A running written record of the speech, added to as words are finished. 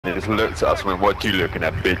He just looked at us and went, "What you looking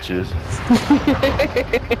at, bitches?"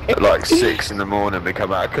 At like 6 in the morning, we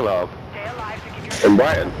come out of club. In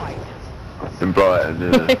Brighton? In Brighton, yeah.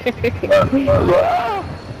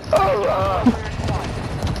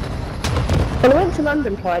 Well, I went to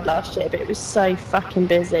London Pride last year, but it was so fucking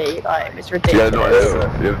busy. Like, it was ridiculous. Yeah, Notting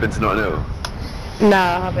Hill. You ever been to Notting Hill? No,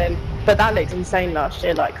 I haven't. But that looked insane last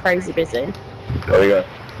year, like crazy busy. There we go.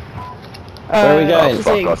 Where are we going? Oh,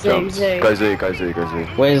 fuck, Zoo. Go zoo, go zoo, go zoo.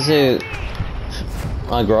 Where's Zoo?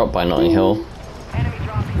 I grew up by Notting Hill.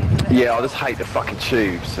 Yeah, I just hate the fucking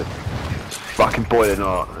tubes. They're fucking boiling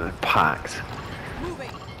hot and they're packed.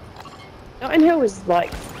 Notting Hill was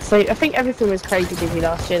like, so I think everything was crazy busy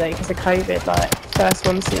last year though because of COVID, like first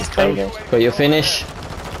one since COVID. Got your finish?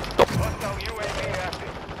 Got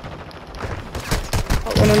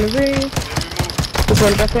one on the roof. There's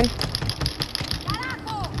one dropping.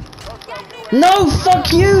 No,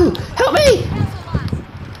 fuck you! Help me!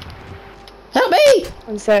 Help me!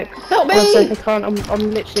 One sec. Help me! One sec, I can't,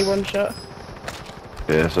 I'm literally one shot.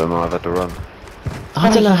 Yeah, so I've had to run. I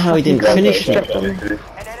don't know how he didn't finish it. An enemy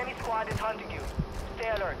squad is hunting you. Stay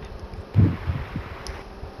alert.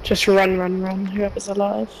 Just run, whoever's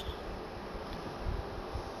alive.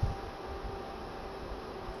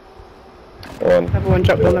 Everyone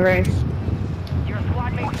dropped on the roof. Your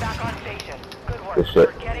squad mate's back on station. Good work. Good shit.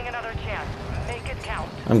 You're getting another chance. Make it count.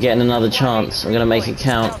 I'm getting another chance. I'm gonna make it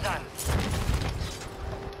count. Well done.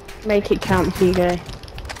 Make it count, Hugo.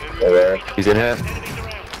 He's in here.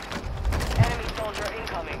 Enemy soldier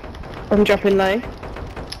incoming. I'm dropping low.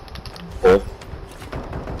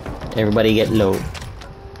 Everybody get low.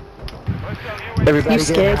 Everybody You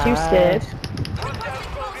scared, you scared.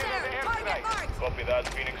 Copy that.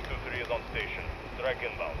 Phoenix 2-3 is on station. Strike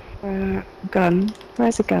inbound. Gun.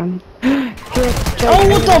 Where's a gun? Oh,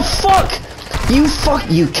 what the fuck?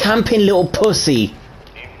 You camping little pussy.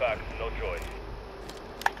 Impact, no choice.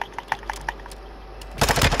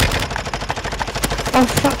 Oh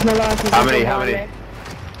fuck my life. How many, how many?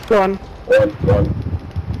 Go on. One.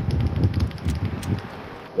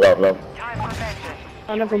 Love. Time for vengeance.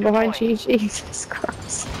 Another one behind you, Jesus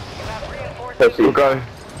Christ. You have reinforcements. Pussy. We'll go.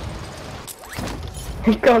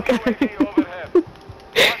 Go.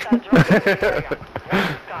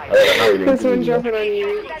 There's one dropping on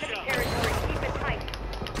you.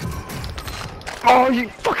 Oh, you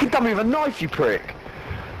fucking done me with a knife, you prick!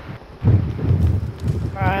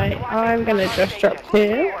 Right, I'm gonna just drop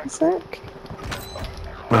here. One sec.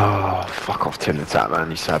 Oh, fuck off, Tim the Tap, man,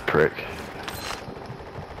 you sad prick.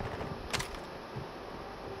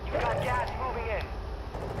 You got gas moving in.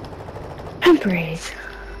 And breathe.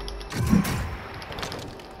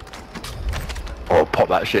 Oh, pop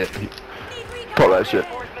that shit. Pop that shit.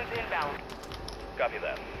 Reinforcements inbound. Copy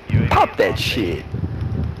that. Pop that shit.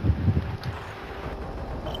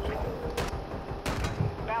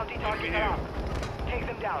 Bounty target up. Take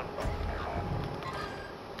them down.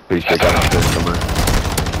 Please go down upstairs somewhere.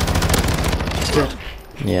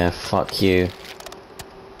 Yeah, fuck you.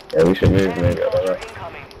 Yeah, we should move, Enemy maybe. I don't soldier know.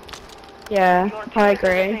 incoming. Yeah, Your team I is in the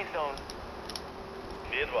agree. safe zone.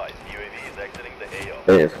 Be advised, UAV is exiting the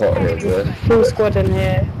AO. It is hot here, boy. Full squad in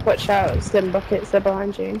here. Watch out, Slimbuckets, they're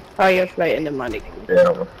behind you. Oh, you're floating the money. Yeah,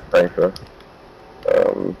 I'm a thanker.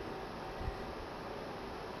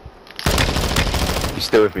 You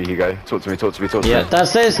still with me, Hugo? Talk to me. Yeah,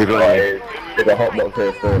 that's this. People on you. There's a hot box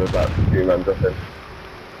here still, there's about 2 men dropping.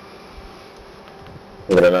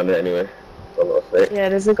 I'm gonna land it anyway. I'm not safe. Yeah,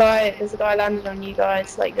 there's a guy landed on you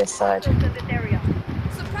guys, like this side.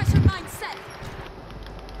 Suppressor mine set.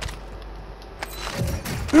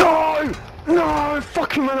 No!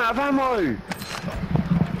 Fucking ran out of ammo!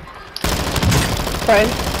 Phone.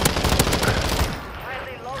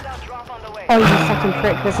 Friendly loadout drop on the way. Oh, you fucking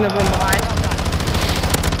prick, there's another one behind.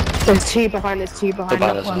 There's two behind,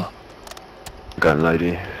 not one. Going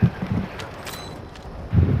Lodi.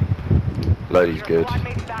 Lodi's good. Squad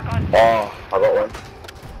mate's back on station. Oh, I got one.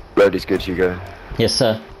 Lodi's good, Hugo. Yes,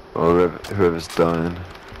 sir. Or whoever's dying.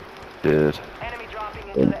 Good. Enemy dropping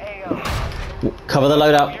into the AO. Cover the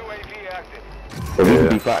loadout. UAV active. So we Yeah. can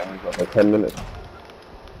be back in like 10 minutes.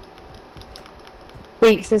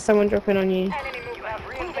 Weeks, there's someone dropping on you. You have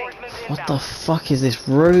reinforcements What the inbound. fuck is this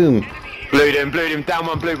room? Blued him, down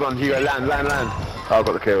one, blue one. Hugo, land. Oh, I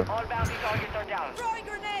got the kill. All bounty targets are down. Throwing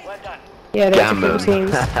grenade. Well done. Yeah, there's Damn different them.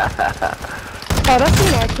 teams. Oh, that's the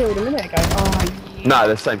one I killed a minute ago. Oh, you No,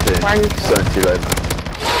 the same thing. wanker. So too late.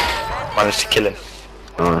 Managed to kill him.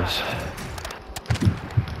 Nice.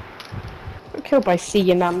 I'm killed by See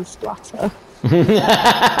Your Nan Splatter. I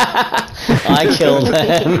killed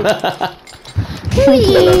them.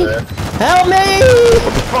 Help me!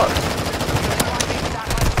 What the fuck?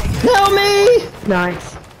 Help me!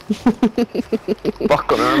 Nice.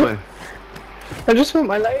 Fuck on ammo. I just want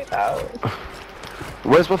my loadout.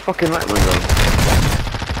 Where's my fucking Lackman gone?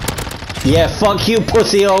 Yeah, fuck you,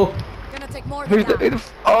 pussy -o. Gonna take more Who than that. the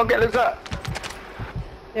oh, get us that.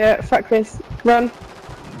 Yeah, fuck this. Run.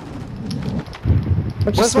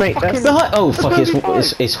 I'll just Where's make my this. fucking- Oh fuck, gonna be fine.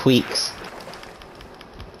 it's Weeks.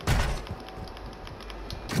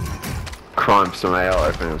 Crime some AR,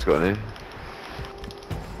 I think it's got any.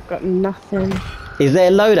 Got nothing. Is there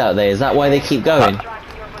a load out there? Is that why they keep going?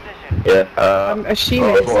 Tracking your position. Yeah. I'm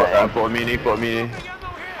assuming I so. bought a muni, bought a muni.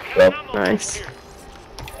 Well, Nice.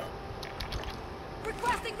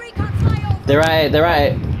 Requesting recon flyover. They're at it, they're at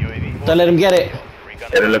it. Don't let them get it. yeah,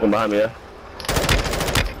 they're looking behind me, yeah? Stun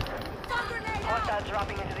grenade out. Hostiles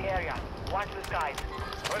dropping into the area. Watch the skies.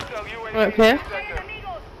 Hostile UAV Right here. sector.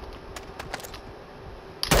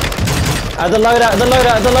 The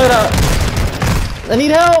loadout. I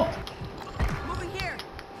need help! Moving here.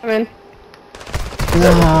 Come in.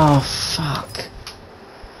 Oh, fuck.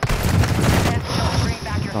 Bring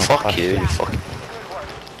back your Fuck you, you fuck. good work.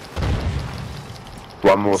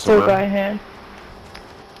 One more Still somewhere. guy here.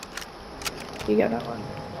 You get that one.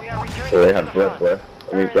 We are returning So they to have the breath front. there.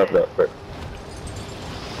 I mean, grab that quick.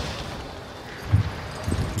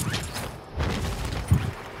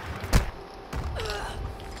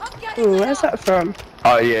 I'm getting Ooh, lit where's up. that from?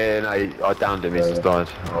 Oh yeah, no, I downed him, he's just died.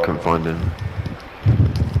 I couldn't find him.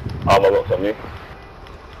 Armor box on you.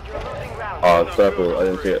 You're losing rounds. Oh, circle, I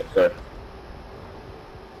didn't see it, sorry.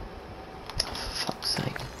 Fuck's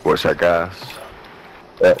sake. Watch that gas.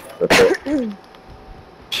 Yeah, that's it.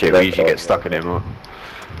 Shit, we usually get stuck in him. Or...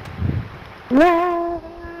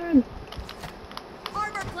 Run!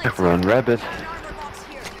 Armor plates. Run, rabbit. An armor box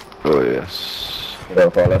here. Oh yes. Go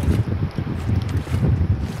far left.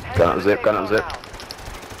 Gun up zip, gun up zip.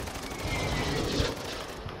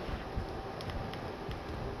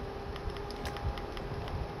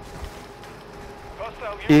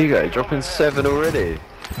 Hostile Here you go, UAV dropping overhead. 7 already.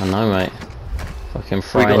 I know, mate. Fucking We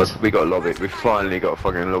fried. got a lobby. We finally got a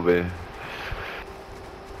fucking lobby.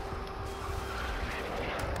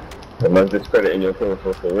 The man's discrediting your kill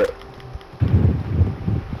for the rip.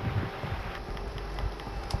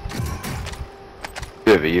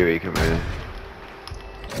 Bit of a UE, can we?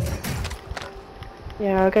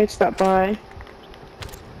 Yeah, I'll go to that buy.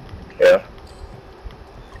 Yeah.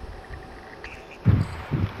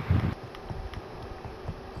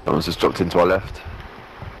 Someone's just dropped into our left.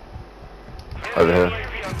 Over here.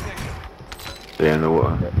 UAV on station. Yeah, in the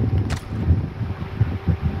water.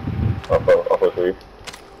 I'll for you.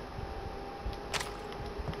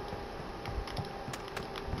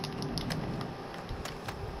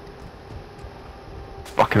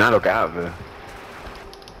 Fucking hell, get out of here.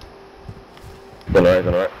 Gonna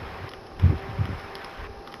right.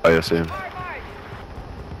 Oh, yeah, I see him.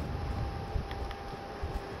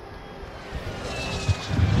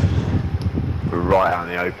 We're right out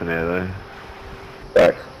in the open here, though.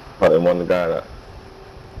 Back. Hunting one guy that.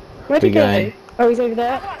 Where'd he Big go? guy. Oh, he's over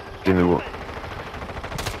there. In the water.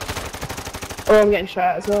 Oh, I'm getting shot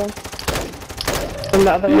at as well. From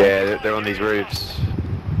that other way. Yeah, they're on these roofs.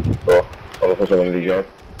 Oh, I'll push one of these yards.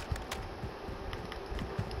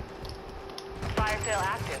 Fire sale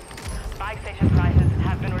active. Buy station prices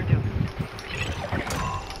have been reduced.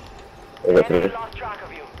 We'll go through Enemy this. lost track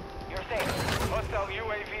of you. You're safe. Hostile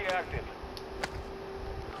UAV active.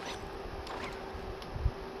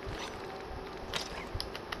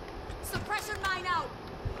 Suppression mine out.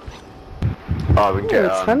 Oh, we can get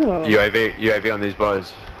Ooh, tunnel. UAV on these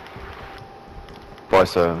buys. Buy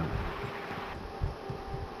so.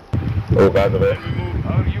 All guys are there. Remove.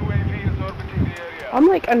 Our UAV is orbiting the area. I'm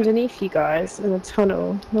like underneath you guys in a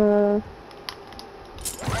tunnel. I don't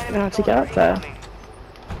know how to get up there.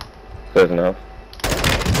 Stairs in the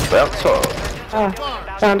house. They're up top.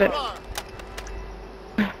 Ah, found it. Oh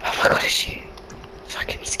my god, shoot.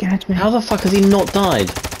 Fucking scared me. How the fuck has he not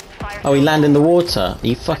died? Oh, he landed in the water. Are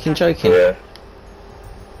you fucking joking? Yeah.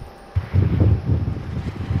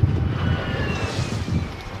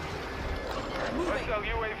 Hostile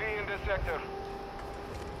UAV in this sector.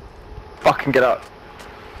 Fucking get up.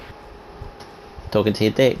 Talking to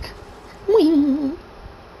your dick.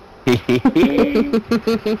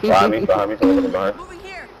 Behind me, someone looking behind. Moving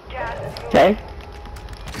here. Gas is Okay.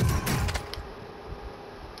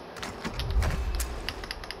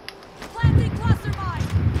 Planting cluster mine.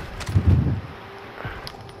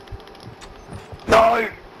 No!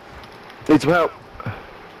 Need some help.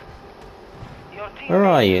 Your team Where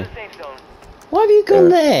are is in you? the safe zone. Why have you gone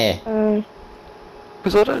there?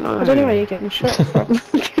 Because I don't know. I don't know where you're getting shot from.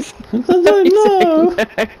 I don't know.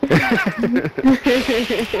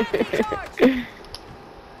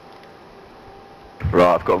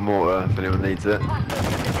 Right, I've got a mortar if anyone needs it.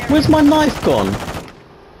 Where's my knife gone?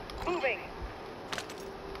 Moving.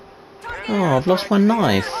 Oh, I've lost my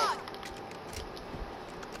knife.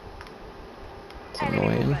 It's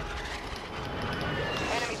annoying.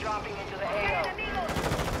 Enemy dropping into the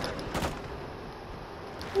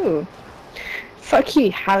AO. Ooh. Fuck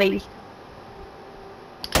you, Hallie.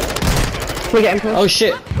 We're getting pushed. Oh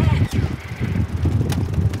shit!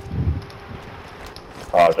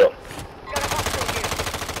 Oh, drop.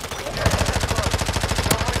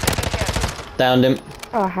 Downed him.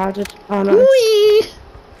 Oh, how did... Oh, no. Whee!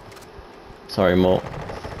 Sorry, Mort.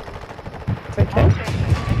 It's okay.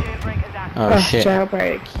 Jailbreak is active. Oh shit.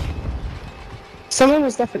 Jailbreak. Someone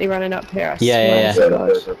was definitely running up here. I Yeah, swear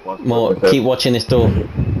yeah, to God. Mort, keep watching this door.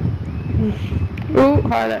 Ooh,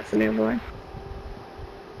 hi, that's a new boy.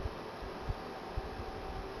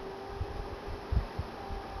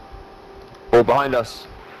 All behind us.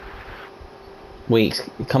 Weeks,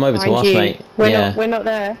 come over to Mind us, you, mate. We're not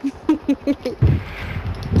there.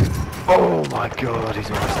 Oh my god,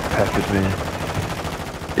 he's almost peppered me.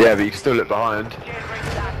 Yeah, but you can still look behind. Jailbreak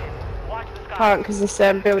is active. Watch the sky. Can't because this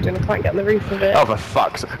building, I can't get on the roof of it. Oh, for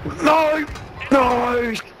fuck's sake. No!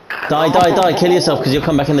 No! Die, kill yourself because you'll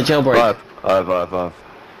come back in the jailbreak. I've. Tonight's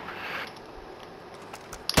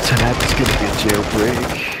gonna be a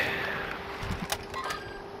jailbreak.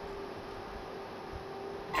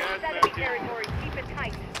 Enemy territory. Keep it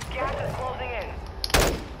tight. Gas is closing in.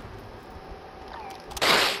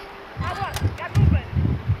 Got movement.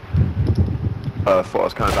 I thought I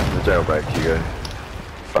was coming back in the jailbreak, you go.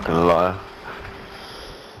 Fucking liar.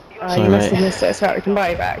 You Sorry, must have mate. missed it, so we can buy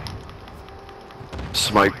you back.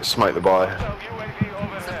 Smoke the buy. UAV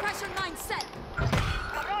overhead. Suppression mine set.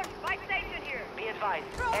 Fight station here. Be advised.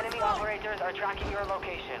 Enemy operators are tracking your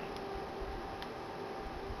location.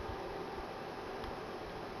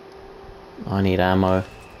 I need ammo.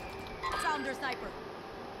 Sounder sniper.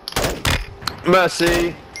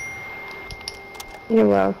 Mercy! You're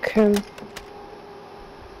welcome.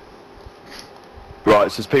 Right,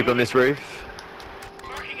 so there's people on this roof.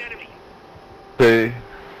 Marking enemy. 2.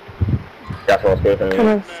 Gas mask here. Kind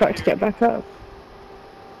of fuck to get back up.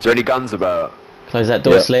 Is there any guns about? Close that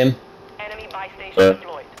door, Yeah. Slim. Enemy buy station Yeah.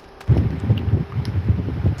 deployed.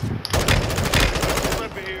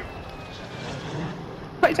 Sniper here.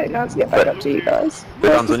 I don't know how to get back up to you guys. The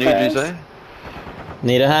Where's guns the on you, did you stairs? say?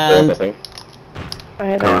 Need a I hand. think. I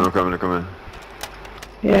heard Come on, it. I'm coming.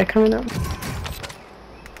 Yeah, coming up.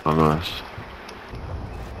 Oh, nice.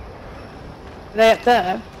 Are they up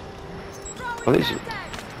there? Oh, these...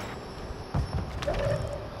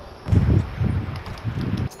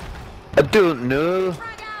 I don't know.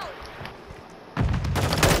 Frag out.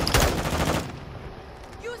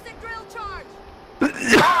 Use the drill charge.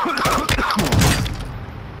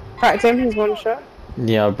 Cracked him, he's one shot.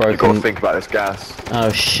 Yeah, I've You've got to broken. think about this gas. Oh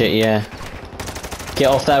shit, yeah. Get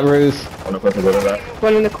off that roof. I'm not going to go to that.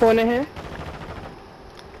 One in the corner here.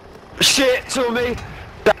 Shit, it's on me!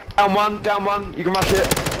 Down one, you can rush it.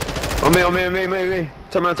 On me.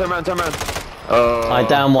 Turn around. Oh, I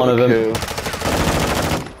down one of them. kill.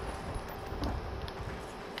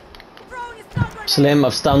 Throwing a stun grenade. Slim,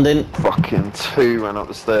 I've stunned in. Fucking 2 ran up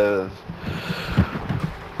the stairs.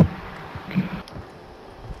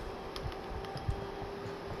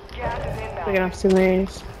 Gas is We're inbound. gonna have to move.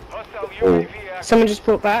 Hostile UAV active. Someone just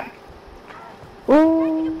pulled back.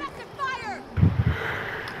 Ooh. Effective fire.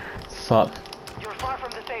 Fuck. You're far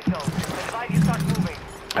from the safe zone. Advise you start moving.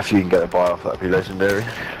 If you can get a buy off, that'd be legendary.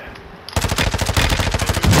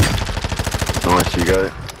 Nice, you go.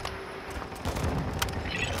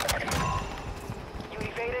 You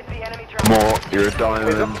evaded the enemy drone. More, you're a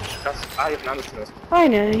diamond. I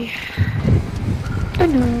know. I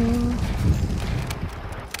know.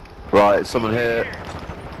 Right, someone here.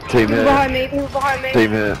 Team People here. behind me, people behind me.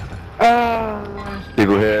 Team here.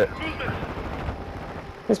 People here.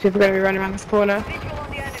 There's people gonna be running around this corner. Visual on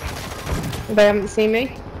the enemy. They haven't seen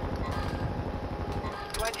me.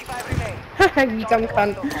 25 remain. You dumb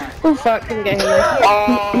cunt. Oh fuck, couldn't get him there.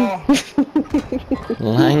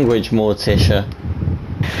 Language, Morticia.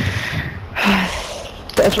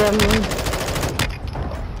 Bit of adrenaline.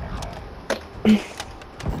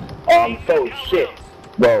 I'm so shit.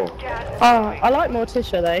 Bro. Gas is Oh, I like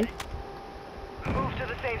Morticia though. move to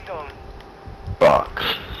the safe zone. Fuck.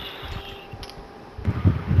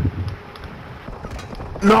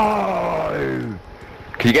 No!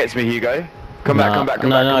 Can you get to me, Hugo? Come back.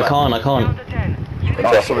 No, I can't. Down to 10.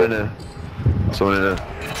 Oh, someone in there.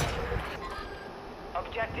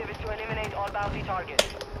 Objective is to eliminate all bounty targets.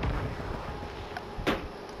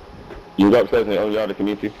 You can go upstairs and only other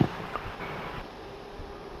community.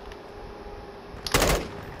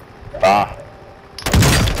 Ah.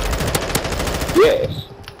 Yes.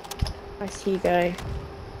 Nice Hugo.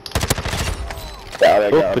 Get out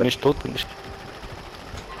of there, get Tot out of finished, tot finished.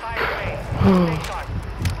 there.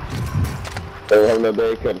 They were having their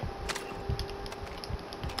bacon.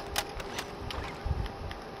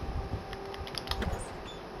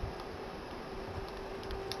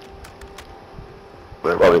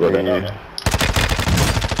 Probably got that now.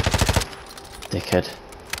 Dickhead.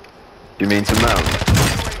 You mean to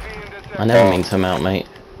mount? I never mean to mount, mate.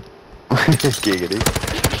 Giggity.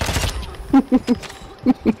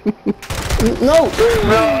 No!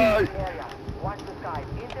 No! Watch the sky.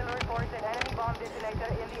 Intel reports an enemy bomb detonator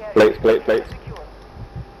in the area. Plates, plates, plates.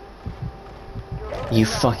 You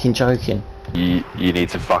fucking joking? You need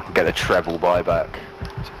to fucking get a treble buyback.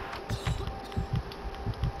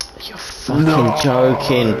 You're fucking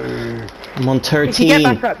joking. I'm on If you get 13.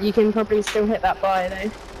 back up, you can probably still hit that buy though.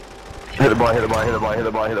 Hit the buy, hit the buy, hit the buy, hit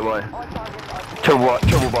the buy, hit the buy.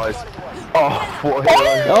 Treble buys. Oh, what a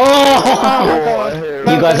hero. Oh! What a hero.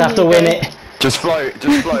 You guys have to win it. Just float,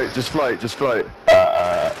 just float, just float, just float.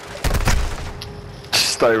 Just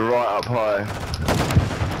stay right up high.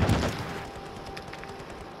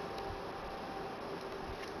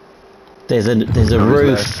 There's a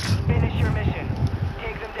roof. Finish your mission.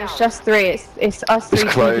 Take them down. It's just 3. It's us 3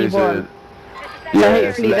 It's closing. 2v1. Yeah,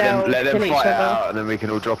 hopefully let they'll them kill each fight it other. out and then we can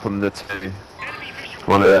all drop on the 2.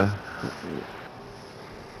 One of the...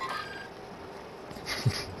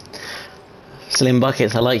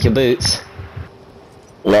 Slimbuckets, I like your boots.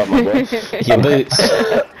 Love my boy. Your boots.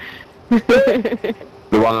 The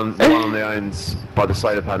one on the owns by the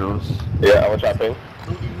solar panels. Yeah, I was trapping.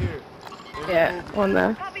 Yeah, one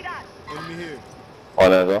there. Copy that. Oh,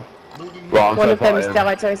 there as well. Right, I'm One so of them's fighting.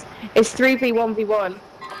 died, so it's 3v1v1.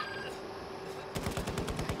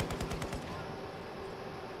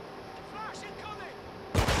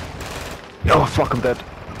 Oh fuck, I'm dead.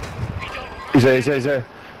 He's there, he's there.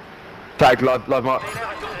 Tag, live mark.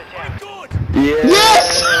 Yeah.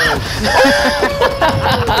 Yes!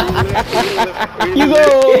 You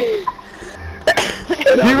go!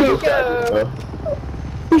 You go!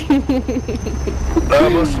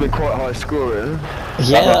 That must have been quite high scoring.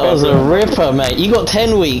 Yeah, that was a ripper, mate. You got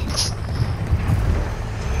 10 weeks.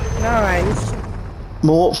 Nice.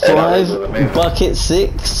 Mort 5, Bucket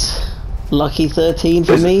 6, Lucky 13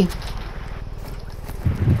 for me.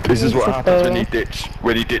 This is what happens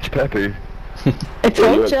when you ditch Pepe. I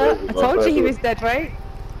told you he was dead, right?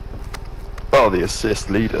 Oh, the assist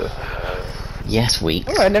leader. Yes,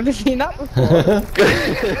 weeks. Oh, I've never seen that before.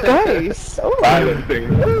 Nice.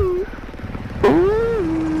 Oh.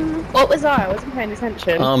 What was I? I wasn't paying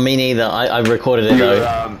attention. Oh, me neither. I recorded it You though.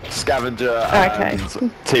 were scavenger Okay.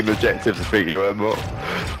 and team objectives, I think you were more.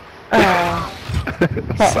 Oh,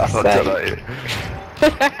 Sounds like sake.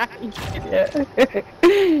 you.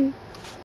 Idiot.